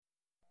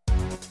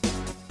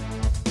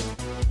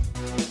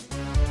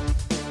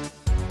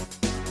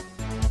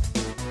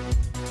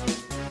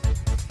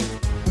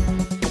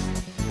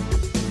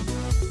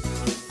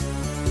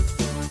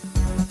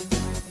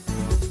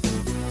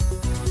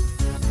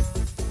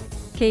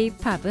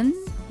케이팝은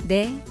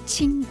내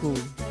친구.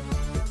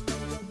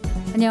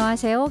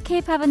 안녕하세요.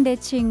 케이팝은 내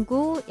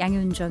친구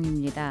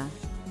양윤정입니다.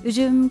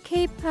 요즘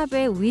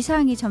케이팝의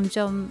위상이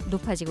점점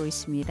높아지고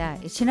있습니다.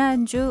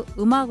 지난주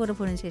음악으로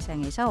보는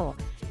세상에서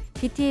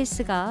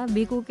BTS가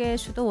미국의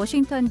수도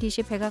워싱턴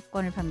DC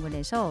백악관을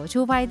방문해서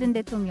조 바이든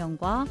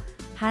대통령과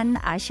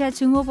반아시아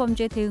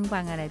증오범죄 대응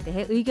방안에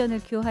대해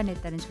의견을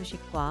교환했다는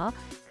소식과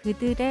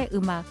그들의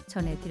음악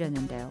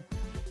전해드렸는데요.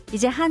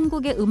 이제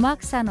한국의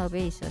음악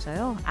산업에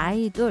있어서요,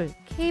 아이돌,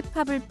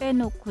 케이팝을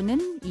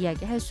빼놓고는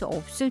이야기할 수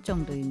없을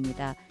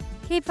정도입니다.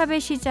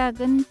 케이팝의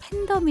시작은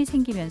팬덤이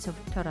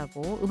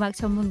생기면서부터라고 음악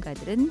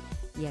전문가들은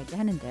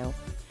이야기하는데요.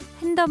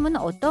 팬덤은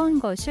어떤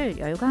것을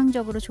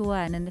열광적으로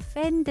좋아하는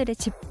팬들의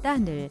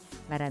집단을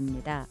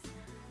말합니다.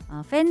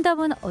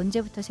 팬덤은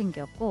언제부터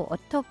생겼고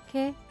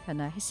어떻게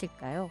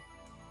변화했을까요?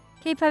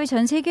 케이팝이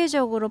전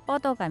세계적으로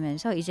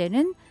뻗어가면서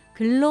이제는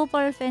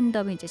글로벌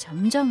팬덤이 이제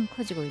점점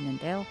커지고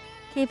있는데요.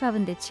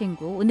 케이팝은 내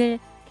친구, 오늘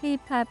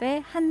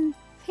케이팝의 한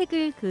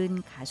획을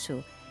그은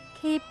가수,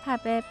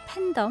 케이팝의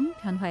팬덤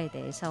변화에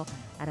대해서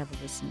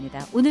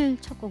알아보겠습니다. 오늘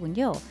첫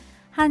곡은요,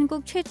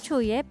 한국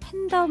최초의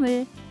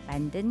팬덤을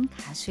만든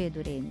가수의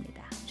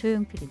노래입니다.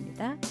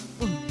 조용필입니다.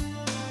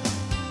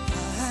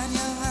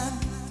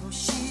 화려한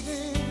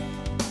도시를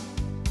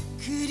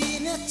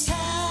그리며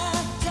찾아왔네.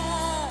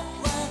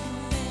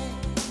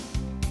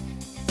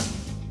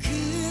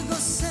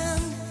 그곳은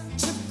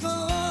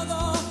춥고도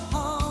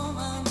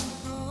험한 곳.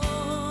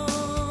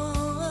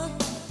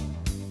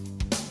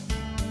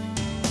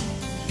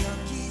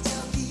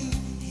 여기저기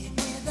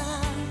헤매다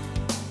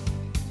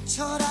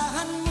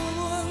초라한 문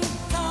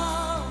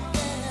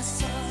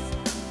턱에서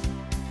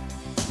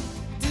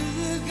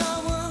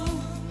뜨거운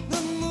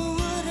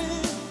눈물을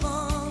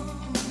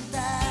멈다.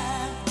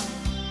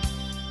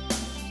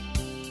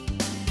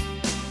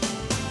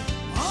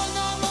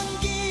 머나먼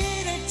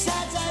길을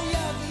찾아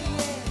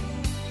여기에,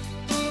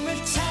 꿈을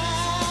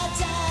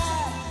찾아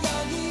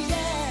여기에,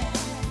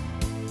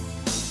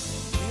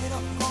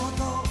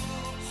 외롭고도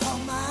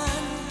험한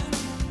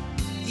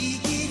이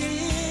길을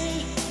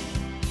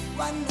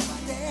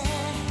왔는데,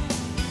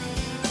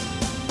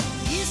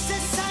 이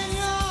세상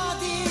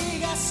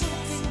어디가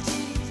숲인지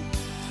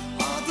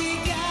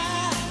어디가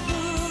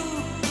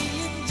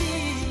우리인지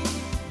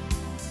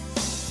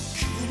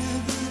그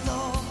누구도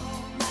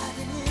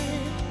말을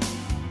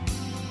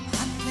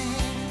안해.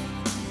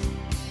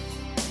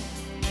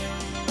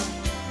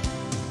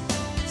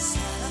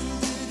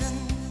 사람들은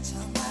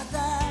저마다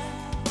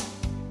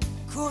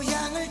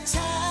고향을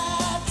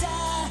찾아가네.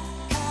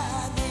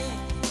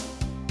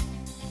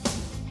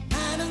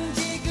 나는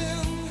지금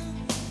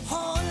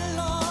홀로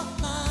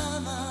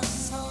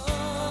남아서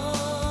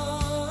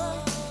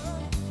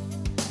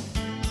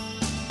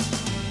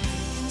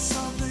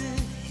빈속을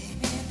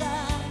헤매다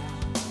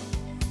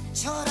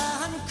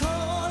초라한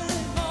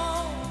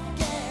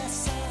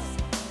골목에서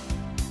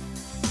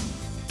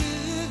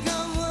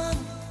뜨거운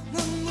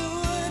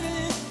눈물을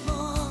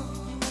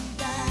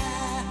먹는다.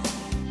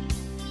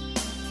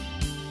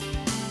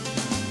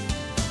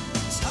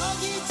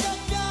 저기 저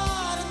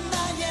별은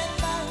나의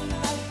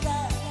맘일까,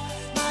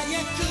 나의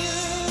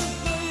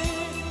꿈을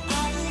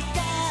알까.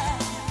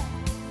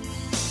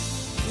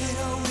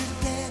 외로울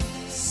땐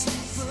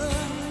슬픈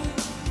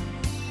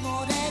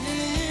노래를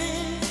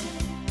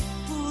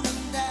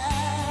부른다.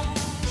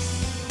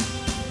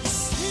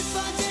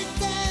 슬퍼질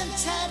땐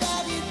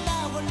차라리 나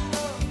홀로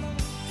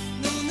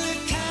눈을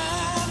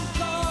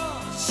감고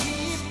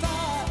싶어.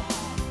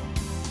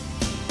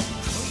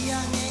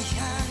 고향의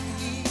향기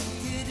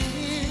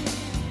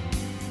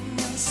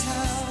들으면서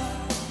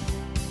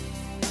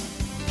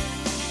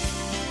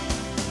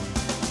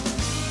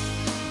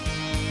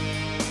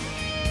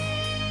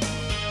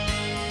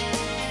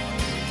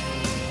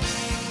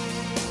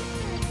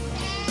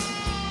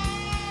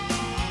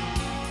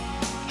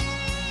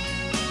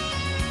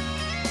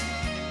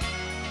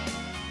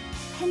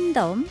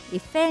팬덤, 이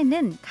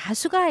팬은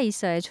가수가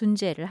있어야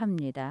존재를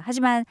합니다.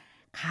 하지만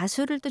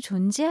가수를 또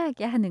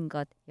존재하게 하는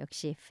것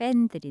역시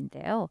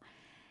팬들인데요.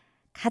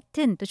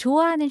 같은 또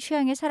좋아하는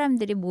취향의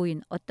사람들이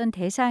모인 어떤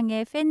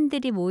대상의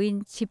팬들이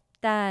모인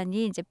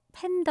집단이 이제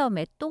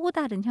팬덤의 또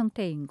다른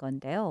형태인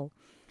건데요.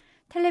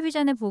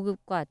 텔레비전의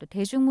보급과 또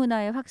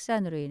대중문화의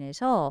확산으로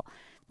인해서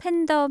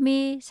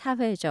팬덤이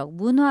사회적,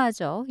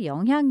 문화적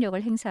영향력을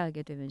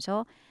행사하게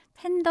되면서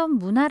팬덤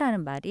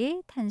문화라는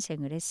말이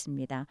탄생을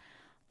했습니다.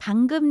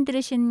 방금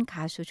들으신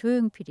가수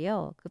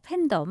조용필이요, 그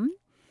팬덤,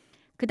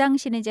 그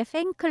당시는 이제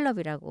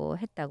팬클럽이라고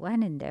했다고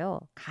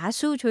하는데요.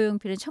 가수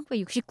조용필은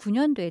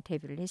 1969년도에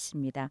데뷔를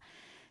했습니다.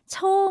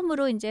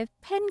 처음으로 이제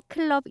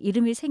팬클럽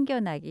이름이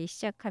생겨나기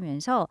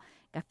시작하면서,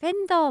 그러니까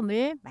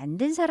팬덤을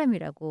만든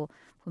사람이라고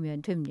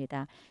보면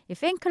됩니다. 이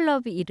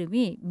팬클럽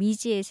이름이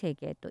미지의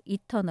세계, 또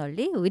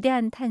이터널리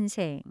위대한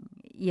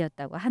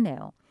탄생이었다고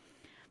하네요.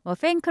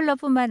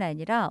 팬클럽뿐만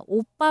아니라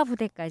오빠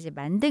부대까지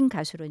만든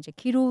가수로 이제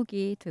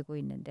기록이 되고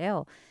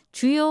있는데요.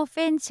 주요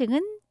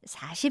팬층은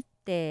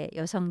 40대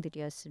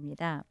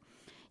여성들이었습니다.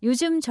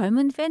 요즘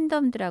젊은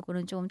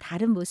팬덤들하고는 조금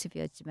다른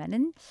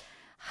모습이었지만은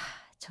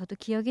저도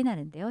기억이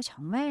나는데요.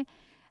 정말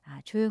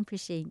조용필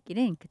씨의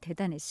인기는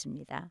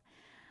대단했습니다.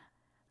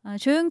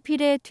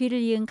 조용필의 뒤를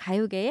이은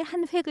가요계에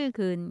한 획을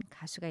그은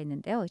가수가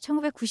있는데요.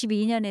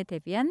 1992년에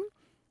데뷔한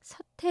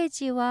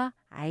서태지와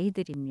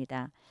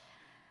아이들입니다.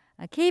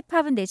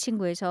 케이팝은 내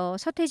친구에서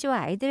서태지와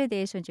아이들에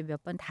대해서 이제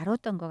몇 번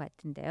다뤘던 것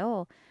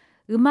같은데요.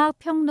 음악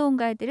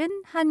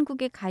평론가들은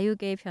한국의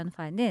가요계의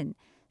변화는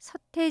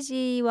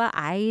서태지와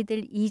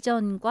아이들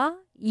이전과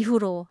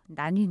이후로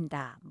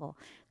나뉜다.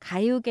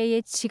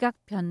 가요계의 지각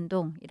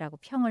변동이라고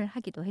평을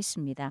하기도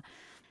했습니다.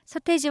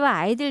 서태지와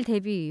아이들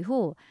데뷔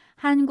이후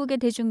한국의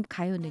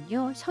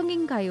대중가요는요.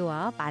 성인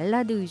가요와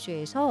발라드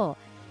위주에서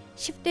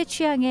 10대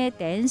취향의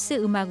댄스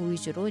음악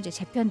위주로 이제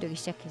재편되기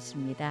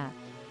시작했습니다.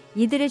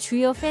 이들의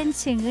주요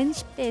팬층은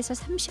 10대에서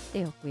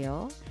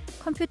 30대였고요.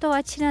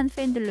 컴퓨터와 친한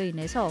팬들로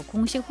인해서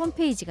공식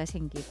홈페이지가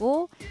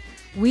생기고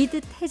위드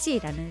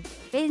태지라는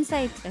팬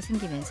사이트가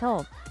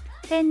생기면서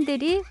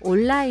팬들이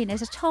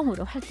온라인에서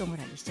처음으로 활동을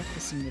하기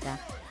시작했습니다.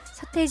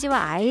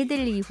 서태지와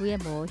아이들 이후에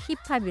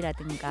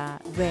힙합이라든가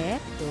랩,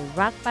 또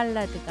락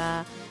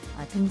발라드가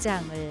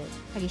등장을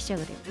하기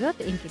시작을 했고요.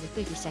 또 인기를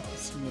끌기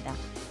시작했습니다.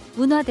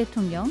 문화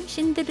대통령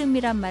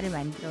신드롬이란 말을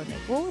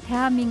만들어내고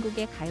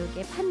대한민국의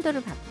가요계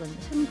판도를 바꾼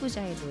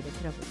선구자의 노래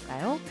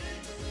들어볼까요?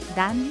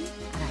 난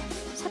알아요.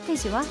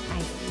 서태지와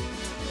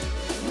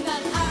아이들.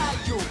 난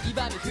알아요. 이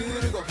밤이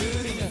흐르고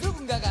흐르면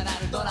누군가가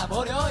나를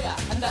떠나버려야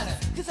한다는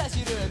그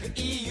사실을, 그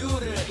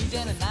이유를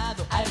이제는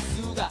나도 알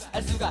수가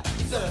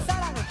있어요.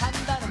 사랑을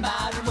한다는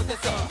말을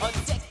못했어.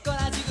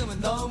 어쨌거나 지금은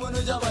너무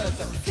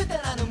늦어버렸어. 그때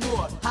나는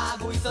무엇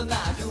하고 있었나.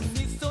 그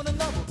미소는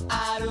너무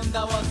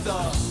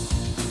아름다웠어.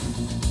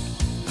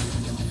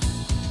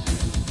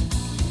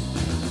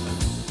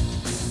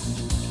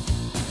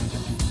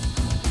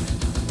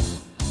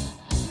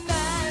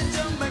 난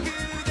정말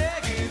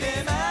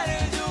그대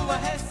말을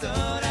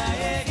좋아했어.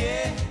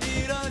 나에게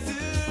이런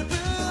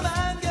슬픔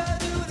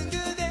안겨주는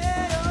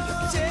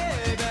그대여.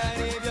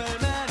 제발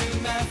이별만은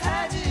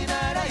하지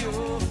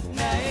말아요.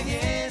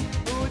 나에겐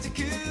오직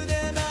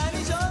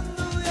그대만이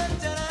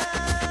전부였잖아.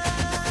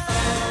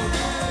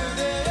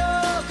 그대여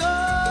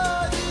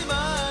거지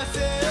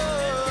마세요.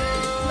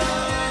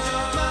 나를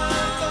정말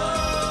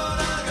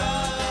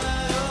떠나가요.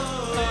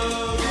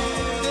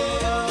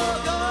 그대여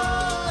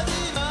거지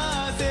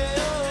마세요.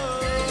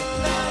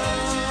 나는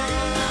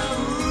지금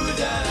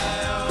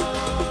울잖아요.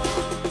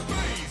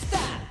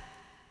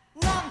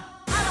 난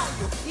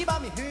알아요. 이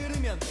밤이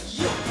흐르면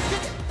그대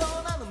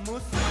떠나는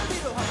모습을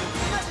위로하고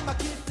마지막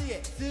키스의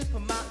슬픈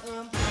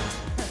마음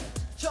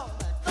정말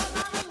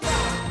떠나는가.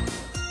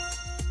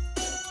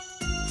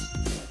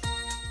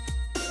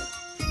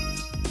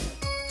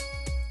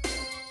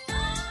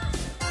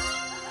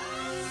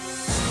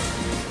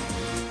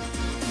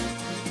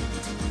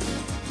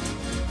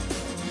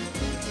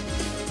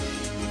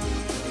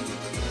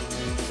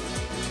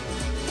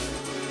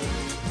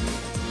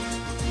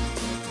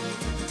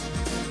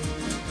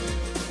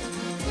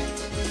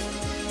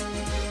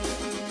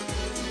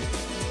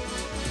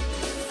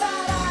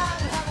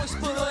 '사랑을 하고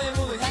싶어 너의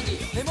모든 향기,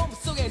 내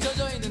몸속에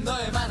젖어있는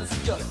너의 많은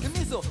숨결, 그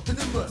미소, 그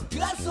눈물,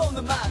 그 알 수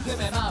없는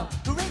만큼의 마음,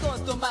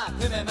 그리고 또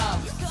만큼의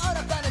마음. 그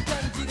어렵다는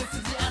편지를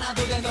쓰지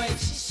않아도 돼. 너의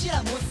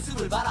시시한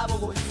모습을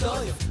바라보고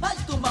있어요.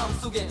 아직도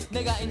마음속에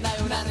내가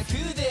있나요. 나는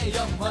그대의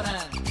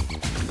영원한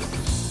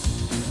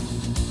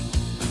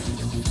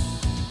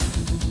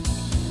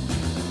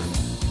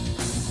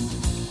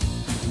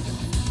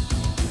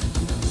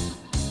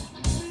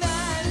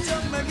난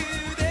정말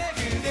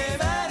그대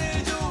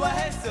말을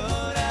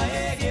좋아했어.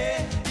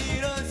 나에게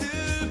이런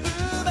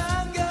슬픔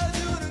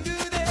안겨주는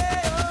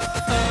그대여.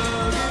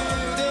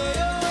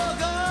 그대여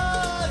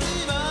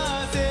가지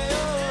마세요.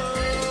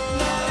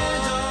 나를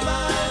정말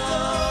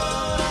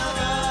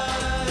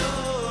떠나가요.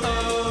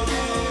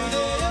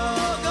 그대여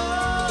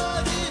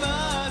가지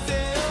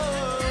마세요.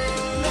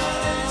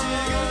 나는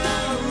지금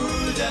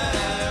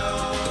울잖아요.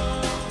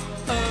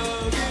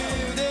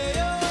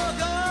 그대여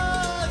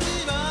가지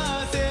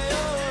마세요.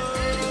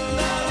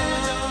 나를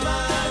정말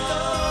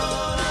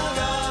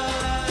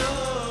떠나가요.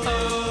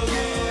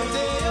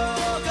 그대여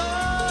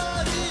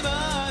가지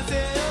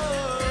마세요.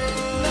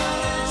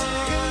 나는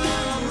지금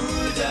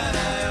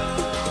울잖아요.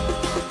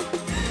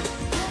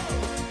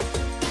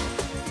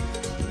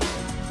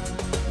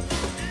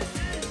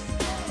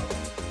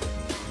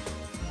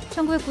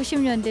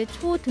 1990년대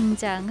초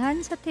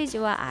등장한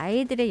서태지와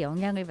아이들의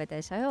영향을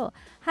받아서요.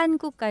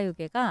 한국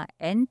가요계가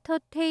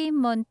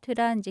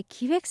엔터테인먼트란 이제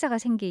기획사가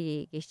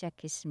생기기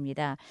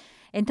시작했습니다.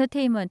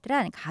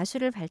 엔터테인먼트란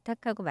가수를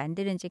발탁하고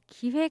만드는 이제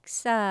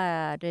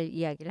기획사를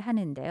이야기를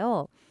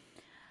하는데요.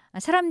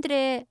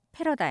 사람들의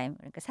패러다임,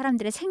 그러니까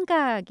사람들의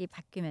생각이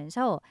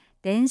바뀌면서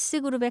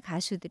댄스 그룹의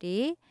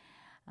가수들이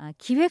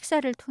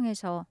기획사를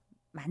통해서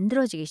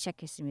만들어지기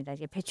시작했습니다.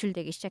 이제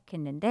배출되기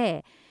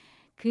시작했는데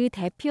그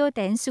대표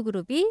댄스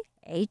그룹이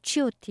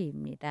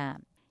H.O.T입니다.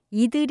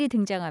 이들이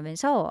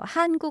등장하면서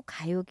한국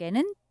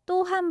가요계는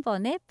또 한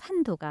번의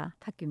판도가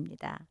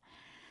바뀝니다.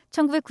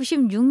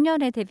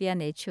 1996년에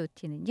데뷔한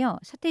H.O.T는요.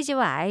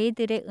 서태지와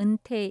아이들의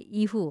은퇴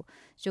이후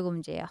조금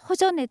이제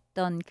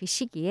허전했던 그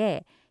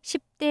시기에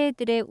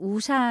 10대들의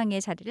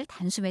우상의 자리를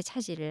단숨에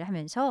차지를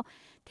하면서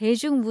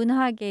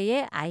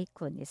대중문화계의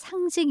아이콘,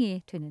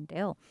 상징이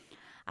되는데요.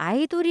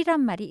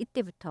 아이돌이란 말이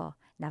이때부터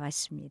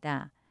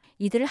나왔습니다.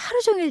 이들을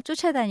하루 종일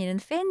쫓아다니는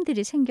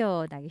팬들이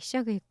생겨나기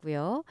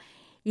시작했고요.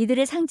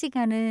 이들을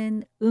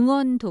상징하는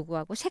응원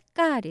도구하고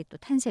색깔이 또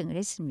탄생을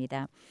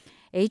했습니다.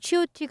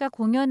 H.O.T가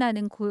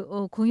공연하는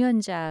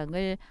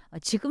공연장을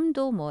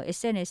지금도 뭐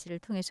SNS를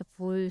통해서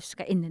볼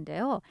수가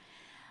있는데요.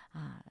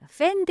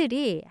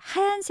 팬들이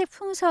하얀색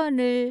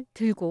풍선을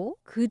들고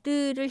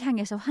그들을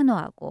향해서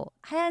환호하고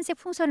하얀색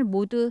풍선을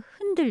모두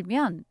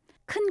흔들면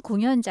큰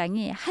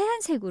공연장이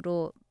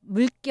하얀색으로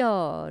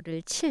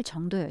물결을 칠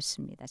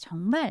정도였습니다.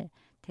 정말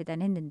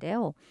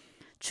대단했는데요.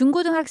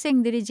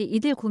 중고등학생들이 이제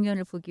이들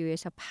공연을 보기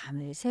위해서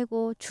밤을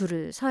새고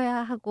줄을 서야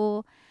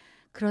하고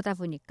그러다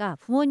보니까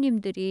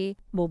부모님들이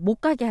뭐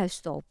못 가게 할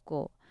수도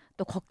없고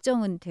또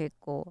걱정은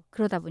됐고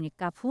그러다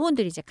보니까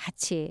부모들이 이제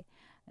같이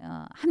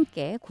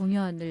함께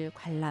공연을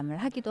관람을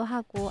하기도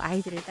하고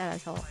아이들을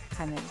따라서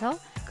가면서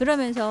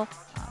그러면서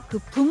그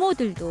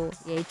부모들도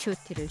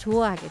H.O.T를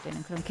좋아하게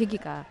되는 그런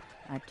계기가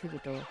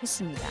되기도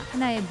했습니다.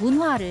 하나의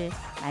문화를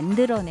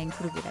만들어낸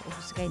그룹이라고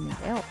볼 수가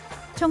있는데요.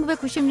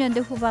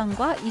 1990년대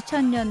후반과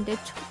 2000년대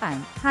초반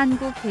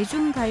한국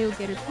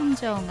대중가요계를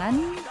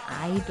평정한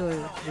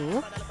아이돌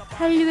그룹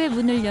한류의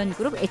문을 연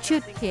그룹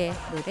H.O.T의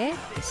노래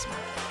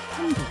듣겠습니다.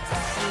 한국.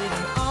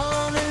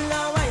 오늘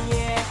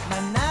너와의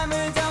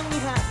만남을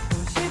정리하고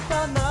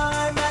싶어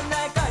널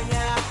만날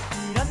거야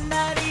이런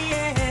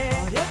날이에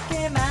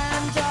어렵게만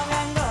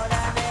정한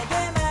거라 내게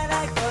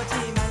말할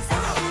거지만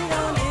사실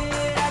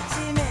오늘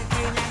아침에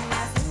그냥 나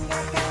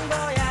생각한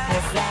거야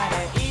햇살에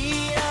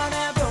일어나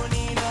보니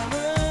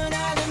너무나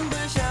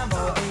눈부셔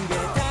모든 게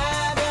다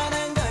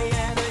변한 거야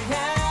널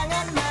향한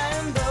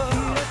마음도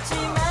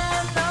그렇지만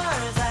널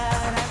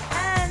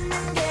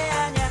사랑하는 게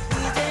아냐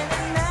이제는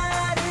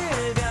나를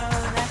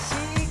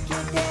변화시킬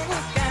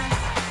테니까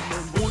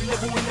몰래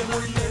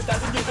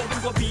다른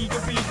여자들과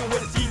비교해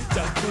진짜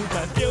그만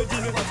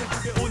깨어지는 화살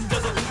속에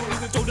혼자서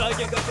울고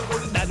졸하게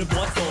가져오는 나를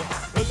보았어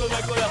널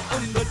떠날 거야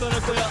널 떠날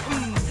거야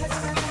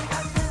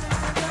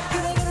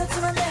그래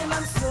그렇지만 내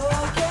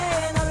맘속에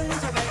너를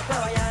잊어갈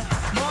거야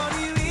머리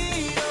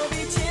위로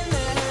비친 내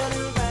하늘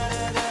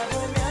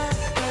바라보며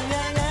널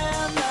향한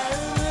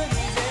마음은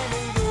이제는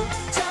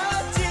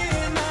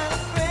굳혔지만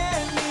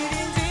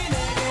웬일인지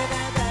내게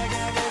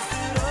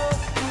다가갈수록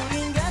우린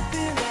같은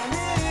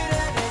하늘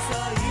아래서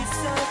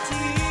있었지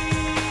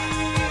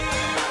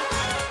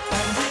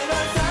단지만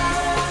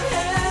사랑해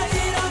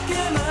이렇게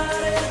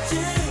말했지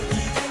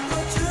이젠 곧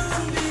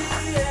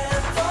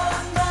준비했던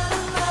다른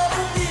말을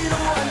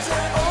뒤로한 채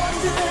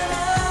언제나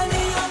네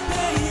옆에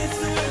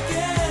있을게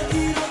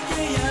이렇게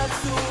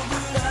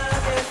약속을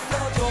하겠어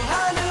저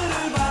하늘을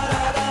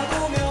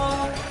바라보며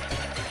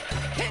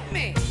Hit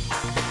me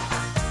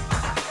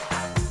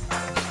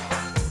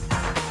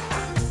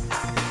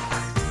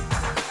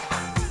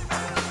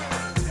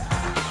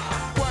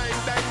Wine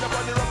time the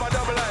body rubber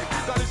double line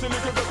Now listen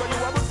little girl you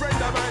have a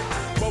friend of mine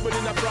Bubble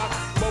in a frock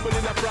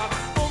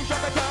Boom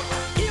shaka tap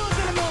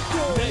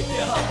내게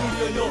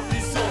하구려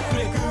있어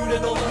그래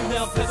너는 내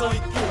앞에 서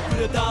있고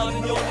그래 다른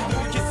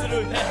연인들은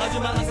키스를 해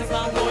하지만 항상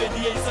난 너의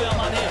뒤에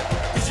있어야만 해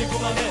이제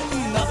그만해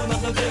나도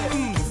남잔데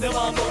내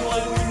마음 너무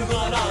알고 있는 거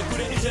알아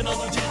그래 이제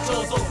나도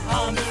지쳐서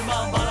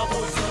하늘만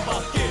바라볼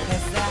수밖에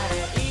햇살에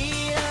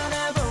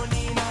일어나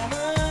보니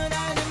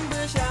너무나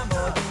눈부셔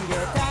모든 게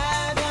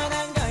다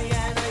변한 거야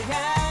널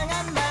향한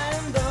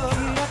마음도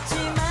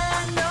그렇지만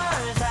널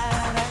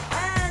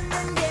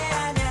사랑하는 게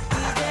아냐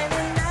이제는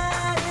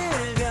나를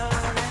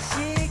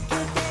변화시킬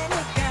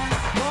테니까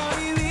머리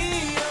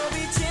위로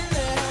비친 내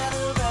하루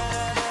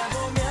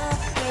바라보며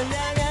널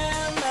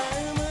향한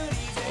마음을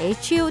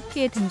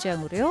H.O.T의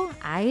등장으로요.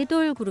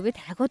 아이돌 그룹이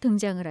대거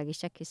등장을 하기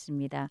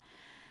시작했습니다.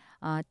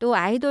 또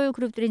아이돌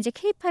그룹들이 이제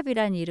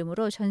케이팝이라는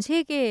이름으로 전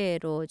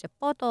세계로 이제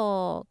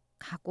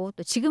뻗어가고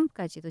또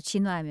지금까지도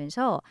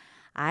진화하면서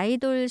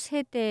아이돌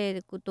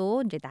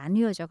세대도 이제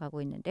나뉘어져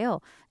가고 있는데요.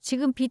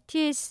 지금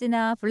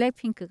BTS나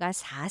블랙핑크가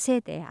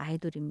 4세대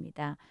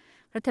아이돌입니다.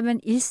 그렇다면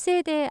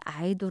 1세대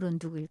아이돌은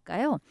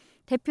누구일까요?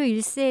 대표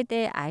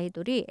 1세대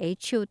아이돌이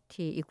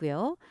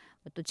H.O.T이고요.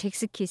 또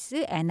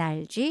잭스키스,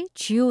 NRG,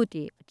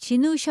 G.O.D,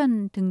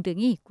 진우션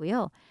등등이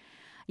있고요.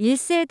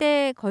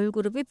 1세대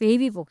걸그룹이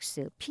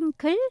베이비복스,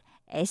 핑클,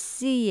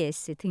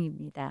 SES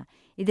등입니다.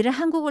 이들은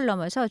한국을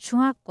넘어서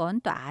중화권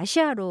또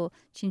아시아로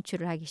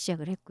진출을 하기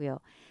시작을 했고요.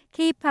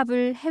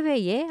 케이팝을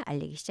해외에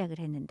알리기 시작을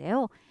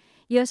했는데요.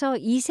 이어서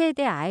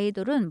 2세대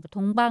아이돌은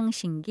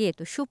동방신기,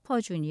 또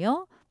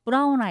슈퍼주니어,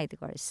 브라운 아이드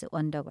걸스,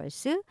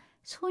 원더걸스,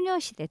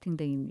 소녀시대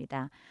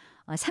등등입니다.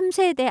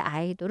 3세대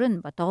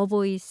아이돌은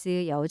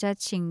더보이스,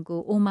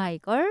 여자친구,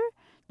 오마이걸,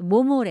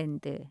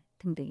 모모랜드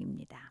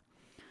등등입니다.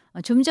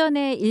 좀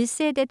전에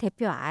 1세대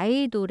대표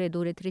아이돌의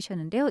노래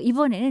들으셨는데요.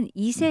 이번에는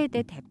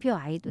 2세대 대표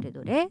아이돌의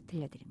노래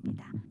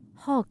들려드립니다.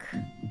 허그,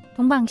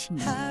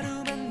 동방신기.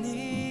 하루만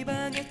네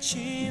세상의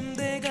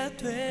침대가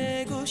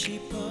되고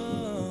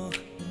싶어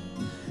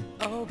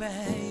Oh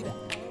baby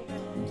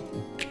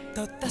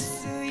더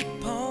따스히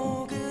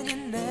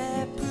포근한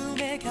내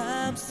품에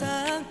감싸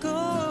안고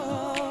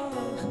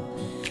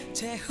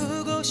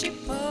재우고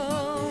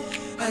싶어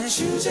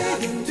아주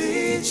작은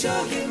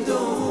뒤척임도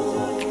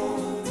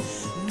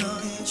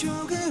너의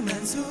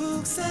조그만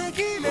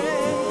속삭임에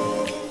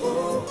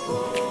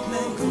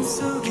난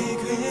꿈속의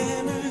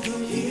괴물도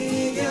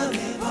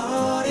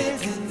이겨내버릴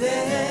텐데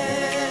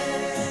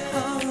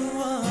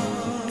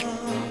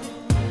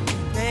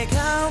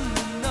내가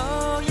없는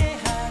너의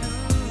하루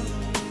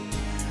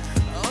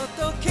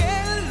어떻게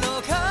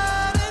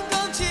흘러가는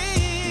건지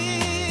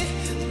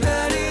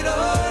나를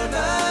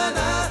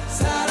얼마나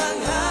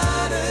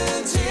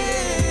사랑하는지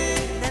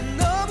난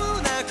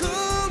너무나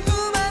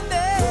궁금한데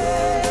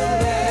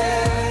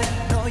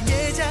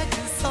너의 작은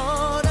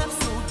서랍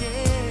속에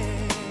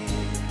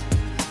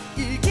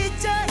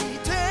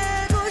일기장이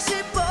되고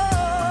싶어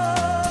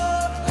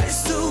알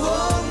수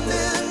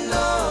없는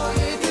너의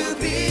그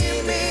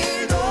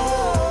비밀도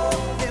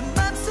내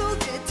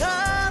맘속에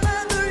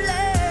담아둘래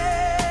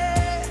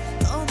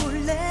너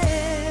몰래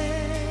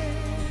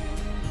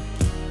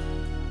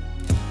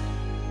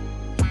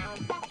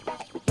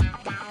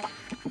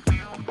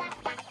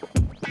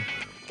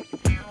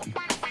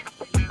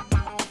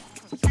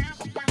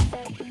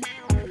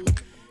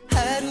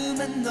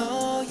하루만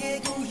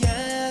너의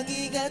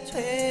고양이가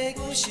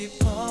되고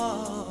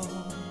싶어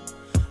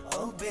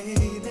Oh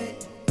baby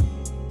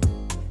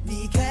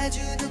네가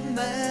주는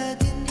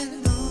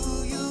맛있는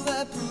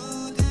우유와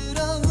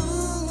부드러운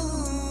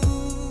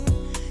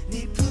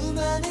네 품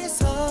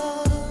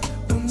안에서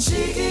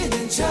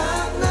움직이는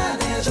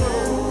장난해도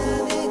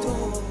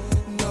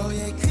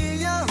너의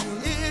귀여운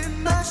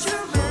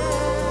입맞춤에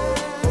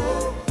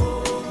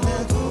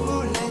나도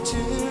몰래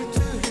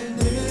질투를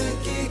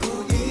느끼고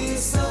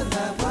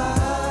있었나 봐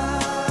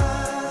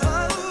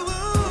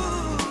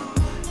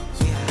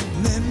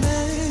내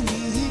마음이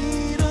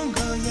이런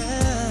거야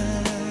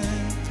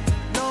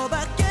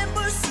너밖엔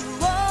볼 수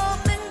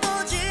없는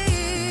거지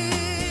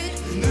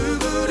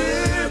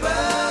누구를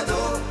봐도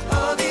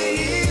어디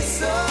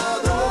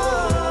있어도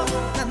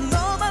난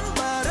너만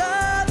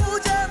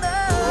바라보잖아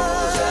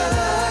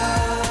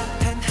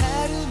단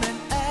하루만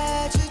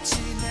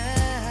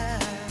아주치나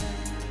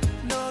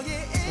너의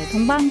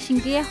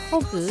동방신기의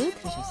허그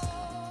들으셨어요.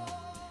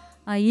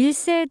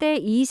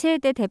 1세대,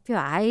 2세대 대표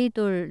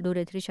아이돌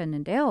노래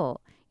들으셨는데요.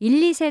 1,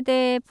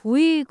 2세대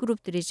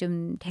보이그룹들이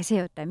좀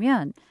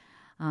대세였다면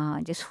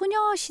이제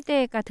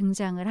소녀시대가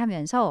등장을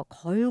하면서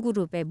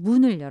걸그룹의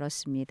문을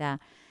열었습니다.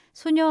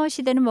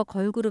 소녀시대는 뭐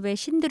걸그룹의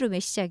신드롬의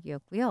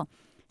시작이었고요.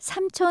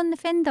 3천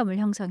팬덤을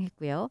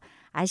형성했고요.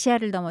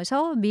 아시아를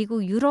넘어서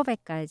미국,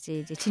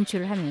 유럽에까지 이제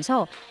진출을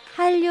하면서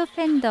한류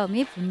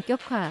팬덤이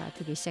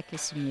본격화되기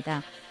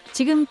시작했습니다.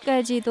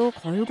 지금까지도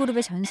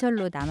걸그룹의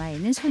전설로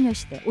남아있는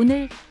소녀시대.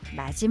 오늘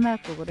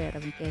마지막 곡으로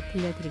여러분께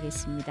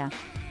들려드리겠습니다.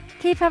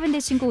 케이팝은 내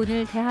친구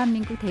오늘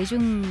대한민국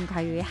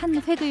대중가요의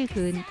한 획을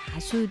그은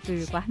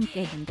가수들과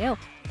함께 했는데요.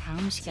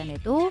 다음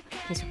시간에도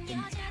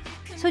계속됩니다.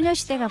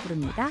 소녀시대가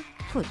부릅니다.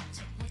 풋.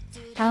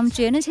 다음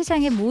주에는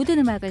세상의 모든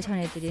음악을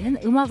전해드리는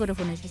음악으로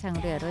보는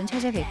세상으로 여러분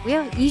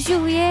찾아뵙고요. 2주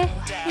후에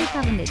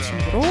케이팝은 내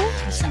친구로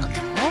다시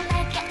만나요.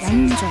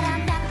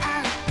 양윤정입니다.